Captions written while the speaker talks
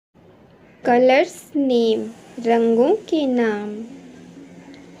Colours name, रंगों के नाम।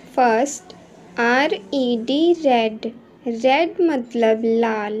 फर्स्ट, RED रेड, रेड मतलब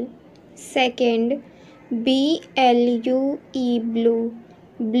लाल। सेकंड, BLUE ब्लू,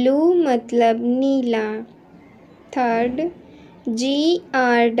 ब्लू मतलब नीला। थर्ड,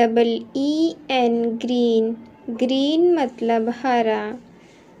 GREEN ग्रीन, ग्रीन मतलब हरा।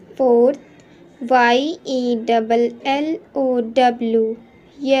 फोर्थ, YELLOW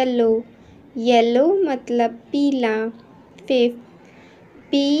येलो, येलो मतलब पीला। फिफ्थ,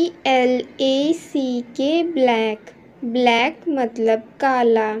 BLACK ब्लैक, ब्लैक मतलब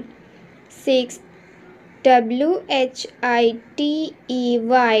काला। सिक्स्थ, WHITE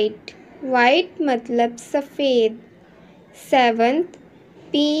वाइट, वाइट मतलब सफ़ेद। सेवन्थ,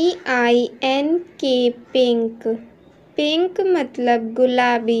 PINK पिंक, पिंक मतलब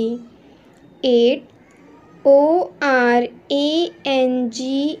गुलाबी। एट, ORANGE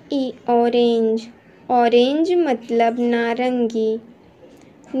ऑरेंज, ऑरेंज मतलब नारंगी।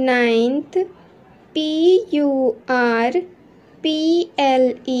 नाइन्थ, PURPLE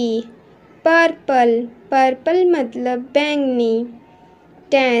पर्पल, पर्पल मतलब बैंगनी।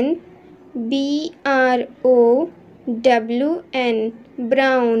 टेंथ, BROWN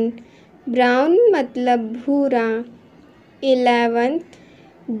ब्राउन, ब्राउन मतलब भूरा। 11th,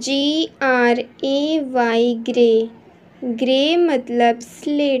 GRAY ग्रे, ग्रे मतलब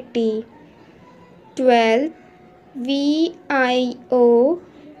स्लेटी। 12th, VIOLET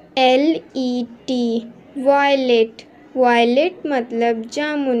वायलेट, वायलेट मतलब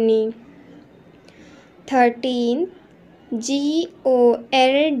जामुनी। 13th,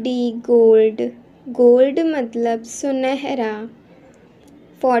 GOLD गोल्ड, गोल्ड मतलब सुनहरा।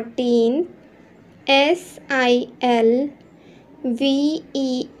 14th, SILVER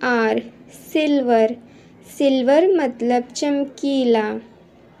सिल्वर, सिल्वर मतलब चमकीला।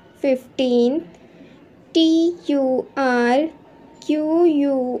 15th, TURQUOISE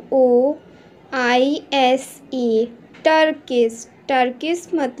टर्किश, टर्किश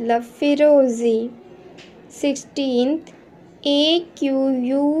मतलब फिरोज़ी। 16th,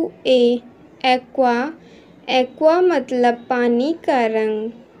 AQUA एक्वा, एक्वा मतलब पानी का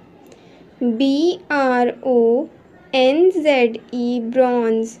रंग। BRONZE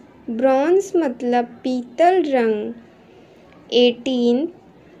ब्रॉन्ज, ब्रॉन्ज मतलब पीतल रंग। 18th,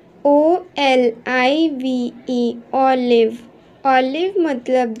 OLIVE ऑलिव, ऑलिव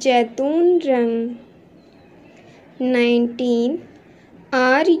मतलब जैतून रंग। 19th,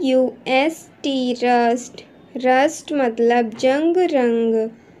 RUST रस्ट, रस्ट मतलब जंग रंग।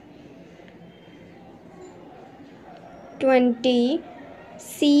 20,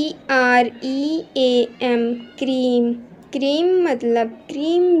 CREAM क्रीम, क्रीम मतलब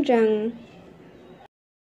क्रीम रंग।